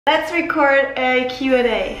Let's record a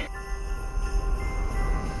Q&A.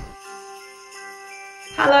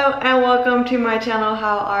 Hello and welcome to my channel.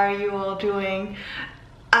 How are you all doing?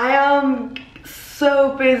 I am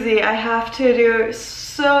so busy. I have to do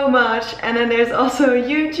so much, and then there's also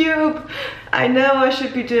YouTube. I know I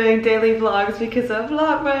should be doing daily vlogs because of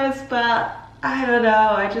vlogmas, but I don't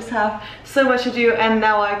know, I just have so much to do, and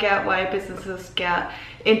now I get why businesses get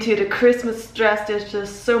into the Christmas stress. There's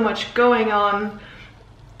just so much going on.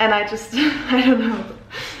 And I don't know,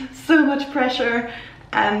 so much pressure,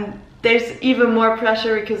 and there's even more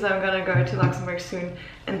pressure because I'm gonna go to Luxembourg soon,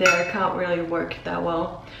 and there I can't really work that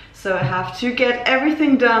well. So I have to get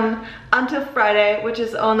everything done until Friday, which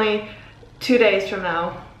is only 2 days from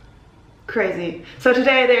now. Crazy. So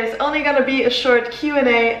today there's only gonna be a short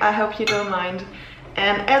Q&A, I hope you don't mind.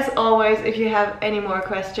 And as always, if you have any more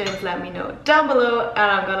questions, let me know down below,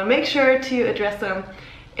 and I'm gonna make sure to address them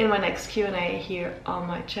in my next Q&A here on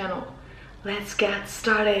my channel. Let's get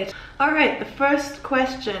started. Alright, the first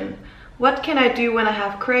question. What can I do when I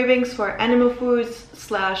have cravings for animal foods /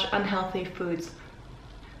 unhealthy foods?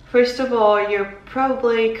 First of all, you're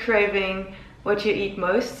probably craving what you eat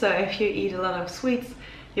most. So if you eat a lot of sweets,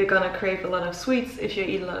 you're gonna crave a lot of sweets. If you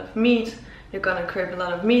eat a lot of meat, you're gonna crave a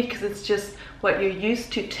lot of meat because it's just what you're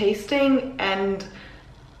used to tasting, and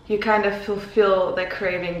you kind of fulfill that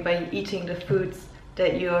craving by eating the foods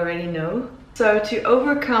that you already know. So to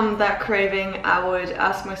overcome that craving, I would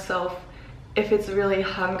ask myself if it's really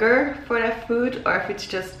hunger for that food, or if it's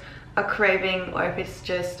just a craving, or if it's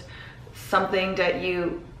just something that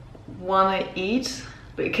you want to eat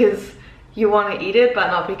because you want to eat it but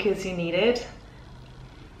not because you need it.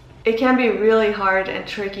 It can be really hard and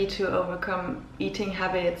tricky to overcome eating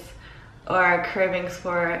habits or cravings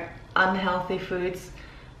for unhealthy foods.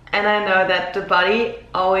 And I know that the body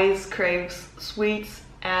always craves sweets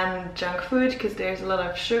and junk food because there's a lot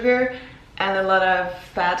of sugar and a lot of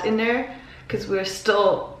fat in there, because we're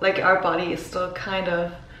still, like, our body is still kind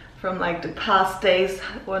of from like the past days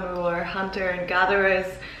when we were hunter and gatherers,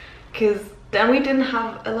 because then we didn't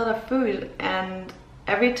have a lot of food, and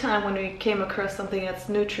every time when we came across something that's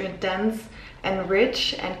nutrient dense and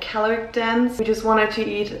rich and caloric dense, we just wanted to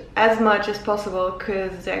eat as much as possible,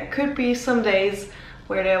 because there could be some days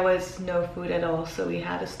where there was no food at all, so we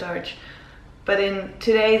had to starch. But in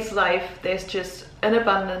today's life, there's just an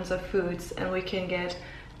abundance of foods, and we can get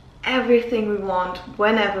everything we want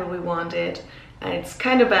whenever we want it. And it's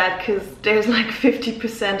kind of bad because there's like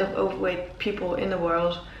 50% of overweight people in the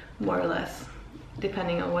world, more or less,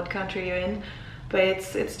 depending on what country you're in. But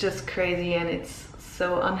it's just crazy, and it's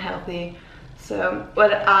so unhealthy. So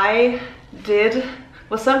what I did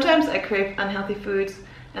was, sometimes I crave unhealthy foods,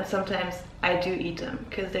 and sometimes I do eat them,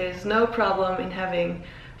 because there's no problem in having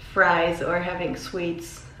fries or having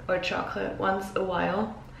sweets or chocolate once a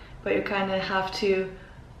while, but you kind of have to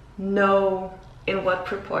know in what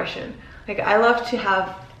proportion. Like, I love to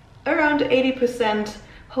have around 80%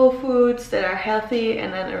 whole foods that are healthy,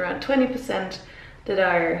 and then around 20% that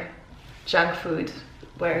are junk food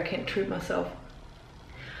where I can treat myself.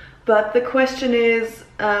 But the question is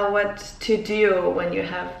what to do when you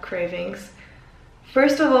have cravings.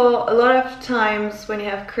 First of all, a lot of times when you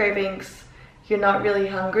have cravings, you're not really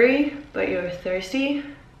hungry, but you're thirsty.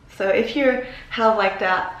 So if you have like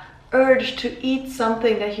that urge to eat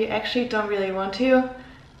something that you actually don't really want to,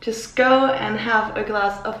 just go and have a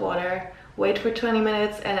glass of water, wait for 20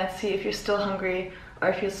 minutes, and then see if you're still hungry or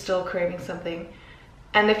if you're still craving something.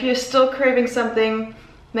 And if you're still craving something,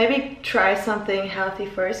 maybe try something healthy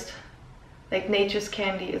first. Like, nature's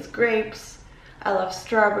candy is grapes. I love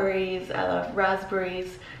strawberries, I love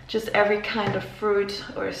raspberries, just every kind of fruit,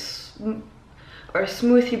 or a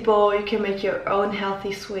smoothie bowl. You can make your own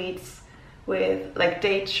healthy sweets with like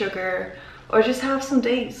date sugar, or just have some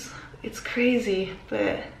dates. It's crazy,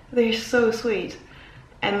 but they're so sweet.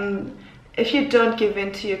 And if you don't give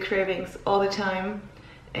in to your cravings all the time,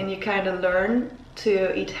 and you kind of learn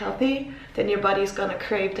to eat healthy, then your body's gonna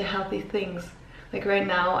crave the healthy things. Like right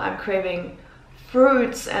now, I'm craving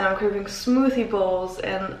fruits, and I'm craving smoothie bowls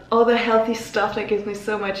and all the healthy stuff that gives me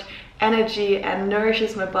so much energy and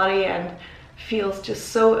nourishes my body and feels just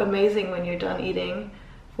so amazing when you're done eating.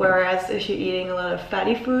 Whereas if you're eating a lot of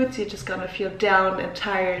fatty foods, you're just gonna feel down and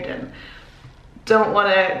tired and don't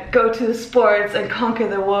want to go to the sports and conquer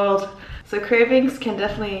the world. So cravings can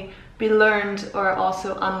definitely be learned or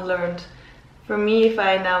also unlearned. For me, if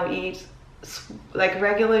I now eat like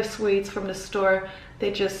regular sweets from the store,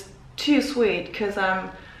 they're just too sweet, because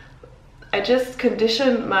I just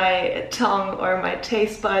conditioned my tongue or my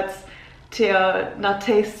taste buds to not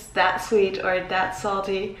taste that sweet or that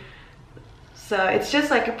salty. So it's just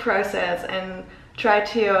like a process, and try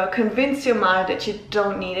to convince your mind that you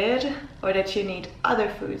don't need it or that you need other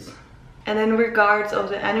foods. And in regards of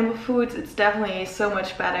the animal foods, it's definitely so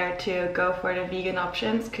much better to go for the vegan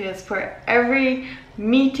options, because for every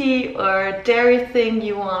meaty or dairy thing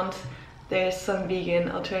you want, there's some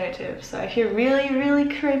vegan alternative. So if you're really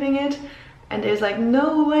craving it and there's like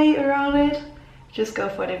no way around it, just go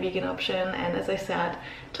for the vegan option. And as I said,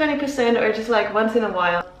 20% or just like once in a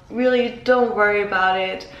while. Really don't worry about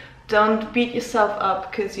it. Don't beat yourself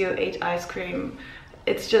up because you ate ice cream.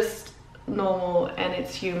 It's just normal and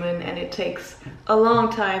it's human, and it takes a long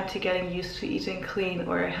time to getting used to eating clean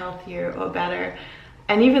or healthier or better.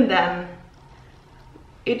 And even then,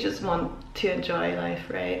 you just want to enjoy life,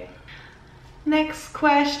 right? Next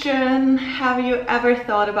question. Have you ever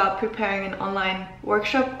thought about preparing an online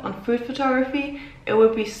workshop on food photography? It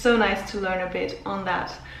would be so nice to learn a bit on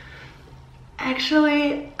that.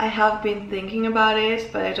 Actually, I have been thinking about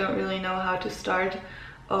it, but I don't really know how to start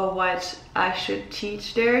or what I should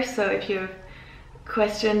teach there. So if you have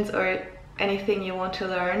questions or anything you want to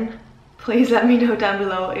learn, please let me know down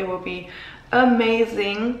below. It will be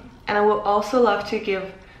amazing. And I would also love to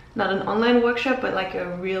give not an online workshop, but like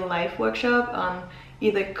a real life workshop on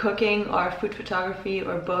either cooking or food photography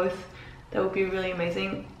or both. That would be really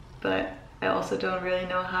amazing. But I also don't really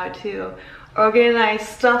know how to organize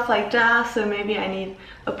stuff like that, so maybe I need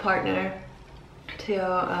a partner to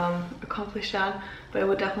accomplish that. But it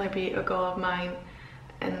would definitely be a goal of mine,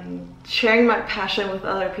 and sharing my passion with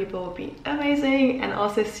other people would be amazing. And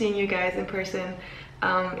also seeing you guys in person,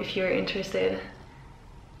 if you're interested,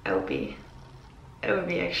 it would be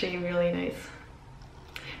actually really nice.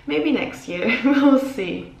 Maybe next year. We'll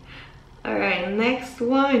see. Alright, next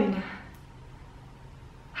one.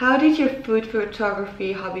 How did your food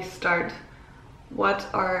photography hobby start? What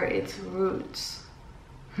are its roots?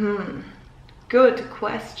 Good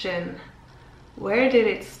question. Where did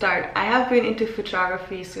it start? I have been into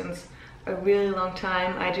photography since a really long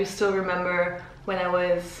time. I do still remember when I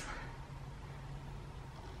was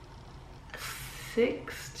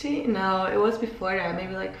 16? No, it was before that,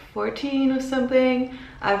 maybe like 14 or something.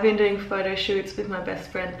 I've been doing photo shoots with my best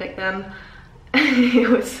friend back then. It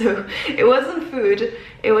wasn't food,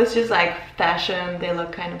 it was just like fashion. They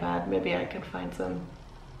look kind of bad. Maybe I can find some,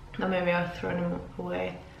 or maybe I'll throw them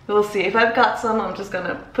away. We'll see. If I've got some, I'm just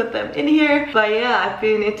gonna put them in here. But yeah, I've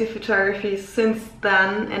been into photography since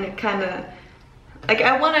then, and it kind of, like,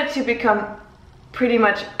 I wanted to become pretty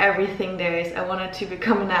much everything there is. I wanted to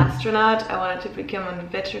become an astronaut, I wanted to become a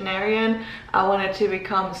veterinarian, I wanted to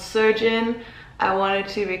become a surgeon, I wanted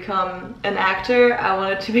to become an actor, I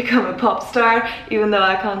wanted to become a pop star, even though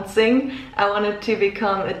I can't sing. I wanted to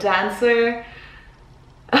become a dancer.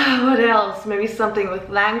 What else? Maybe something with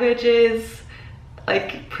languages.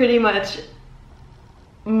 Like pretty much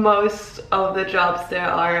most of the jobs there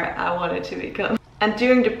are, I wanted to become. And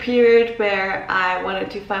during the period where I wanted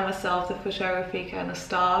to find myself, the photography kind of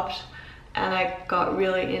stopped, and I got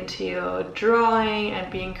really into drawing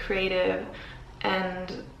and being creative.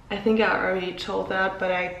 And I think I already told that,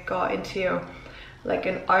 but I got into like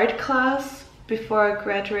an art class before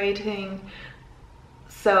graduating.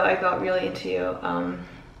 So I got really into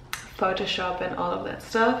Photoshop and all of that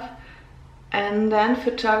stuff. And then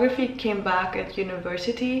photography came back at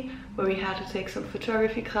university, where we had to take some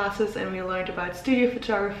photography classes, and we learned about studio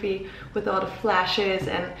photography with all the flashes,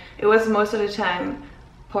 and it was most of the time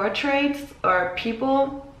portraits or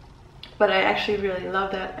people, but I actually really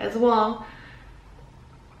love that as well.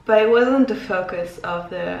 But it wasn't the focus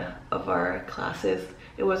of our classes.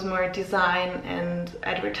 It was more design and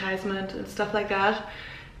advertisement and stuff like that.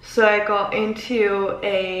 So I got into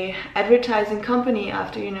a advertising company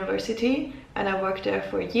after university, and I worked there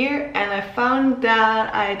for a year, and I found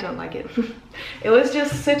that I don't like it. It was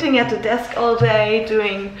just sitting at the desk all day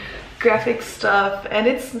doing graphic stuff, and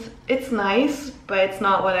it's nice, but it's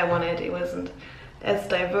not what I wanted. It wasn't as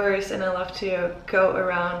diverse, and I love to go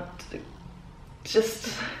around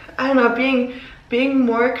just, I don't know, being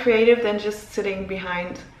more creative than just sitting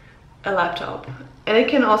behind a laptop. And it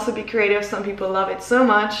can also be creative. Some people love it so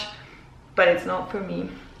much, but it's not for me.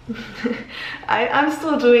 I'm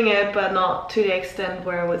still doing it, but not to the extent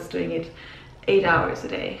where I was doing it 8 hours a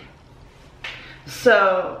day.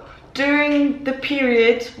 So during the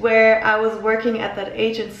period where I was working at that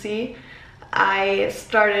agency, I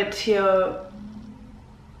started to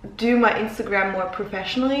do my Instagram more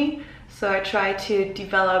professionally. So I tried to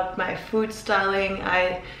develop my food styling.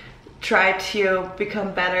 I tried to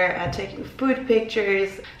become better at taking food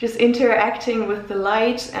pictures, just interacting with the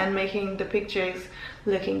light and making the pictures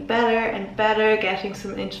looking better and better, getting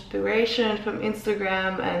some inspiration from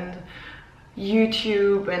Instagram and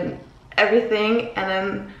YouTube and everything, and then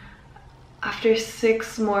after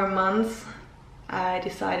 6 more months I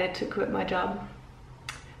decided to quit my job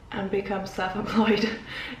and become self-employed.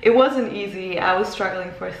 It wasn't easy. I was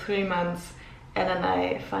struggling for 3 months, and then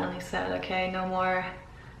I finally said, okay, no more.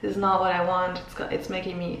 This is not what I want. It's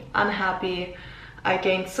making me unhappy. I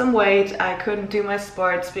gained some weight. I couldn't do my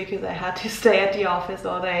sports because I had to stay at the office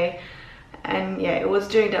all day. And yeah, it was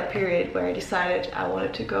during that period where I decided I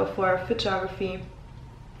wanted to go for photography.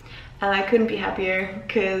 And I couldn't be happier,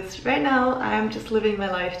 because right now I'm just living my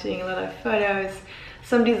life, doing a lot of photos,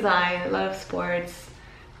 some design, a lot of sports.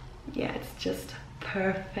 Yeah, it's just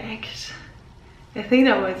perfect. I think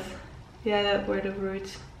that was, yeah, that were the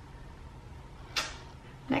words.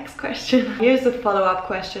 Next question. Here's a follow-up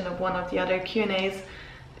question of one of the other Q&As.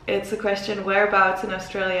 It's a question, whereabouts in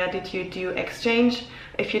Australia did you do exchange?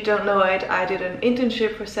 If you don't know it, I did an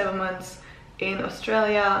internship for 7 months in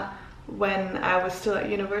Australia when I was still at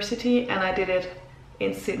university, and I did it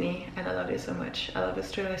in Sydney, and I love it so much. I love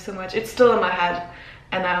Australia so much. It's still in my head,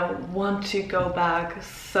 and I want to go back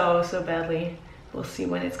so badly. We'll see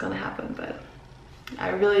when it's gonna happen, but I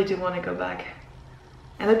really do want to go back.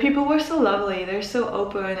 And the people were so lovely. They're so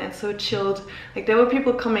open and so chilled. Like, there were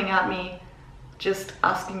people coming at me just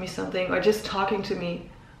asking me something or just talking to me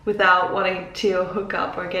without wanting to hook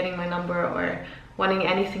up or getting my number or wanting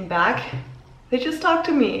anything back. They just talked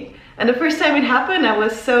to me. And the first time it happened, I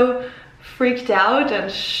was so freaked out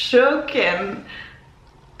and shook,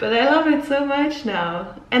 but I love it so much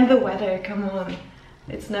now. And the weather, come on.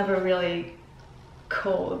 It's never really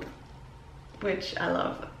cold, which I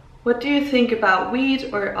love. What do you think about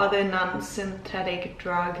weed or other non-synthetic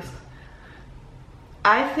drugs?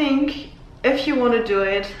 I think if you want to do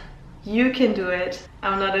it, you can do it.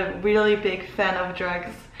 I'm not a really big fan of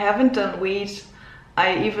drugs. I haven't done weed.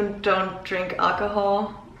 I even don't drink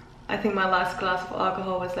alcohol. I think my last glass of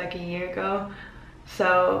alcohol was like a year ago.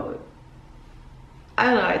 So I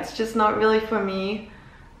don't know, it's just not really for me.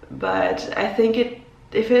 But I think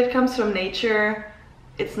if it comes from nature,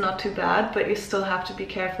 it's not too bad, but you still have to be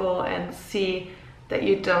careful and see that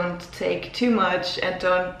you don't take too much and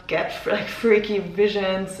don't get like freaky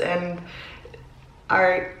visions and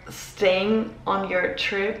are staying on your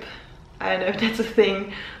trip. I don't know if that's a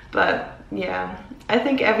thing, but yeah, I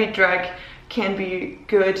think every drug can be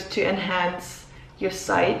good to enhance your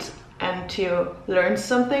sight and to learn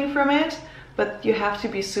something from it, but you have to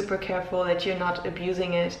be super careful that you're not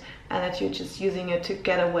abusing it and that you're just using it to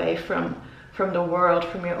get away from the world,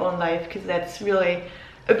 from your own life, because that's really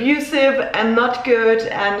abusive and not good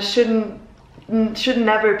and should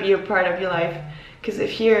never be a part of your life. Because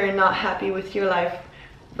if you're not happy with your life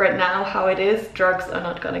right now how it is, drugs are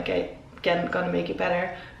not gonna make it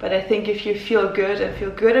better. But I think if you feel good and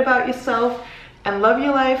feel good about yourself and love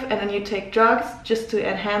your life, and then you take drugs just to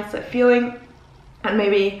enhance that feeling and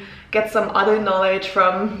maybe get some other knowledge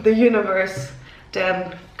from the universe,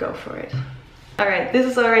 then go for it. Alright, this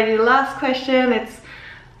is already the last question. It's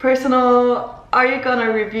personal. Are you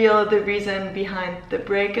gonna reveal the reason behind the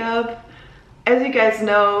breakup? As you guys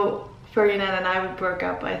know, Ferdinand and I broke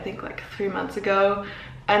up, I think like 3 months ago,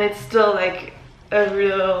 and it's still like a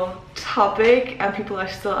real topic, and people are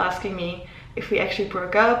still asking me if we actually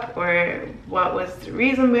broke up or what was the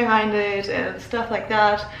reason behind it and stuff like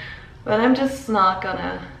that. But I'm just not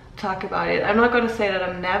gonna talk about it. I'm not gonna say that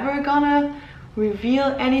I'm never gonna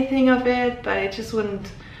reveal anything of it, but it just wouldn't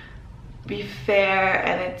be fair,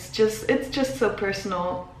 and it's just so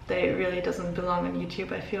personal that it really doesn't belong on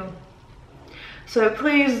YouTube, I feel. So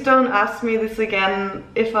please don't ask me this again.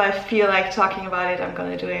 If I feel like talking about it, I'm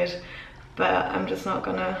gonna do it, but I'm just not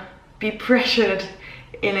gonna be pressured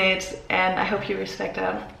in it, and I hope you respect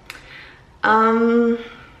that.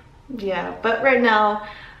 Yeah, but right now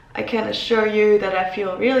I can assure you that I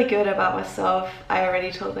feel really good about myself. I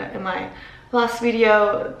already told that in my last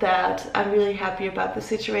video that I'm really happy about the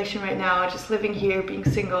situation right now, just living here, being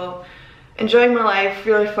single, enjoying my life,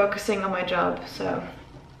 really focusing on my job. So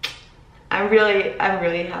I'm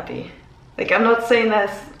really happy. Like, I'm not saying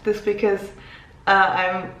this because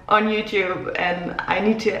I'm on YouTube and I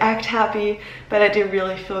need to act happy, but I do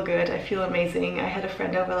really feel good. I feel amazing. I had a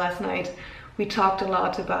friend over last night. We talked a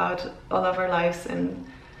lot about all of our lives, and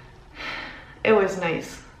it was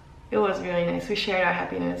nice. It was really nice. We shared our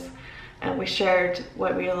happiness, and we shared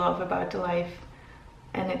what we love about the life,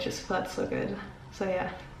 and it just felt so good. So yeah,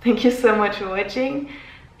 thank you so much for watching.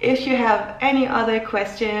 If you have any other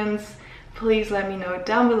questions, please let me know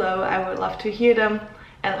down below. I would love to hear them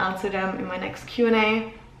and answer them in my next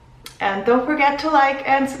Q&A. And don't forget to like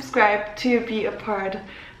and subscribe to be a part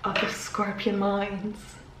of the Scorpion Minds.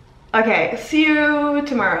 Okay, see you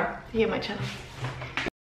tomorrow here on my channel.